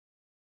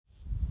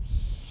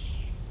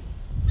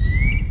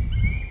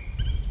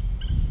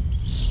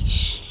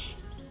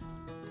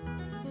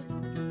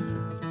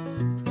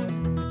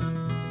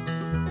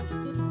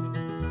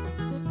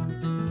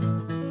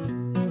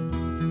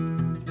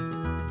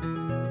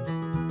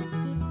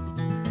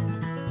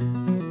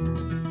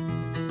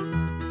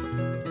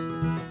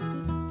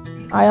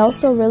I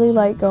also really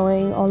like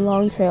going on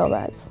long trail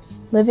rides.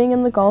 Living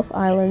in the Gulf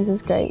Islands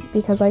is great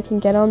because I can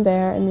get on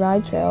Bear and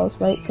ride trails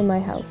right from my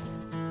house.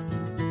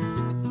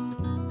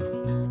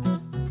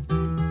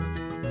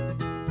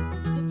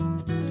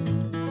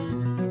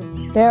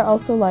 Bear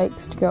also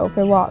likes to go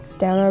for walks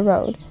down our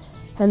road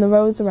and the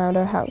roads around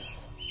our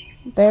house.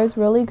 Bear's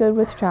really good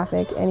with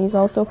traffic, and he's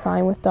also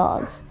fine with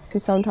dogs, who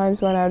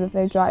sometimes run out of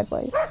their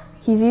driveways.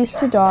 He's used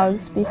to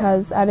dogs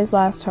because at his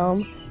last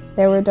home,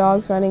 there were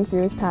dogs running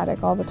through his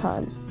paddock all the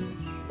time.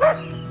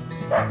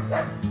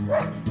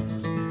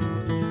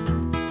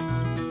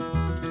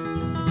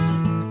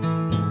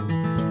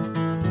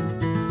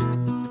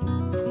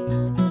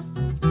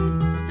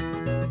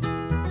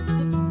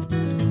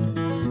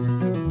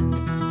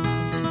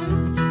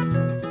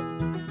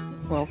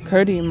 Well,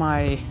 Cody,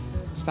 my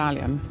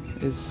stallion,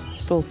 is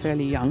still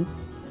fairly young,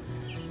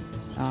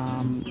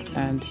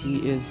 and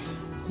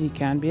he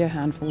can be a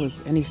handful,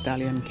 as any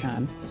stallion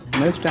can.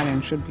 No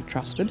stallion should be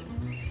trusted.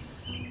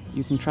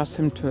 You can trust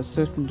him to a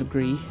certain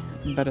degree,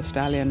 but a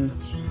stallion,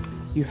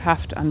 you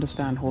have to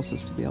understand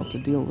horses to be able to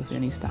deal with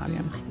any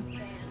stallion.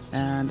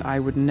 And I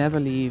would never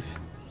leave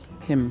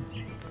him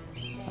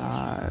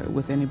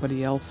with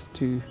anybody else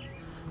to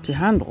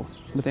handle,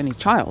 with any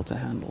child to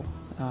handle.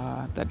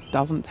 That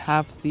doesn't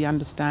have the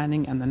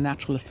understanding and the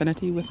natural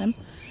affinity with him.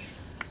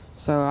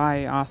 So I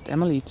asked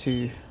Emily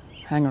to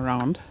hang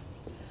around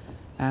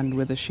and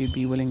whether she'd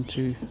be willing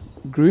to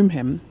groom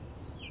him,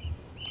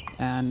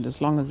 and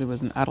as long as there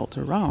was an adult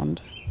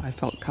around, I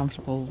felt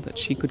comfortable that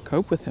she could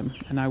cope with him,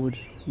 and I would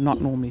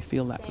not normally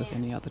feel that with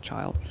any other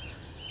child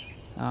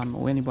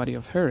or anybody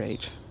of her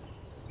age.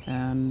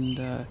 And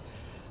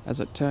as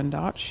it turned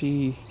out,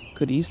 she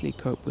could easily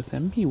cope with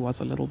him. He was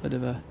a little bit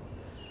of a,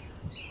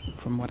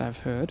 from what I've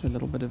heard, a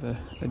little bit of a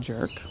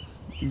jerk,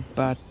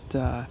 but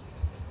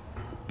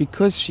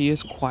because she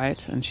is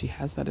quiet and she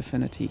has that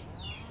affinity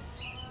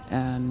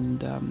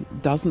and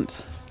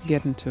doesn't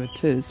get into a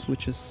tiz,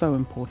 which is so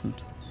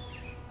important,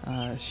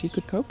 she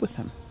could cope with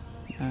him,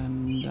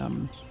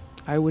 and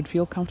I would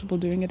feel comfortable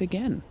doing it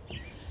again.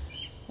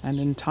 And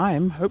in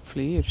time,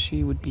 hopefully, if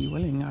she would be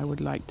willing, I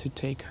would like to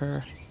take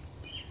her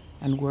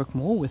and work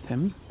more with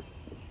him,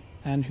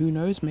 and who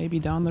knows, maybe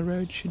down the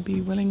road she'd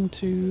be willing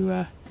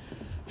to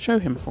show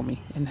him for me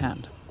in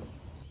hand.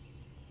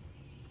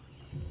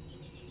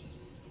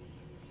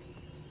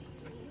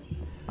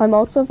 I'm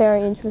also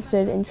very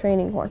interested in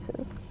training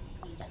horses.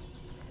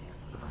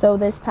 So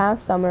this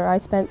past summer I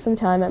spent some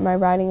time at my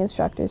riding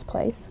instructor's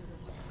place,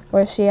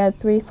 where she had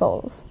 3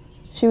 foals.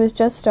 She was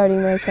just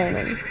starting their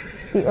training.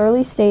 The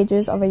early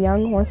stages of a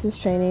young horse's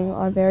training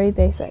are very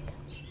basic.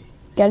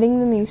 Getting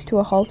them used to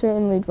a halter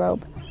and lead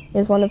rope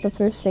is one of the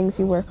first things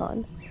you work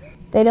on.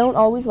 They don't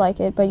always like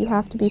it, but you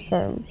have to be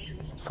firm.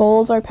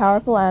 Foals are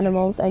powerful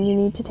animals and you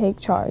need to take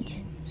charge.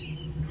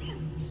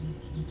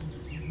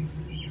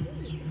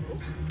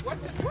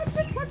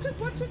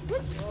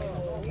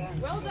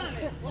 Well done,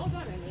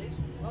 Emily.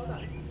 Well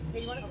done.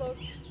 Hey, you want to close?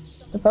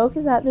 The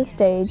focus at this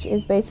stage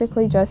is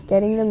basically just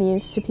getting them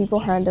used to people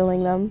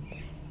handling them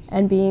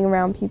and being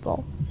around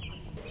people.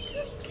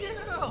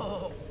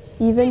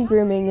 Even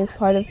grooming is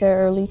part of their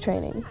early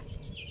training.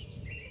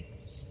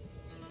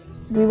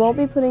 We won't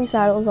be putting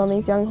saddles on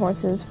these young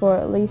horses for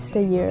at least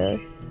a year.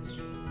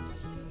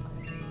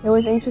 It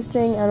was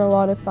interesting and a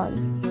lot of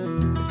fun.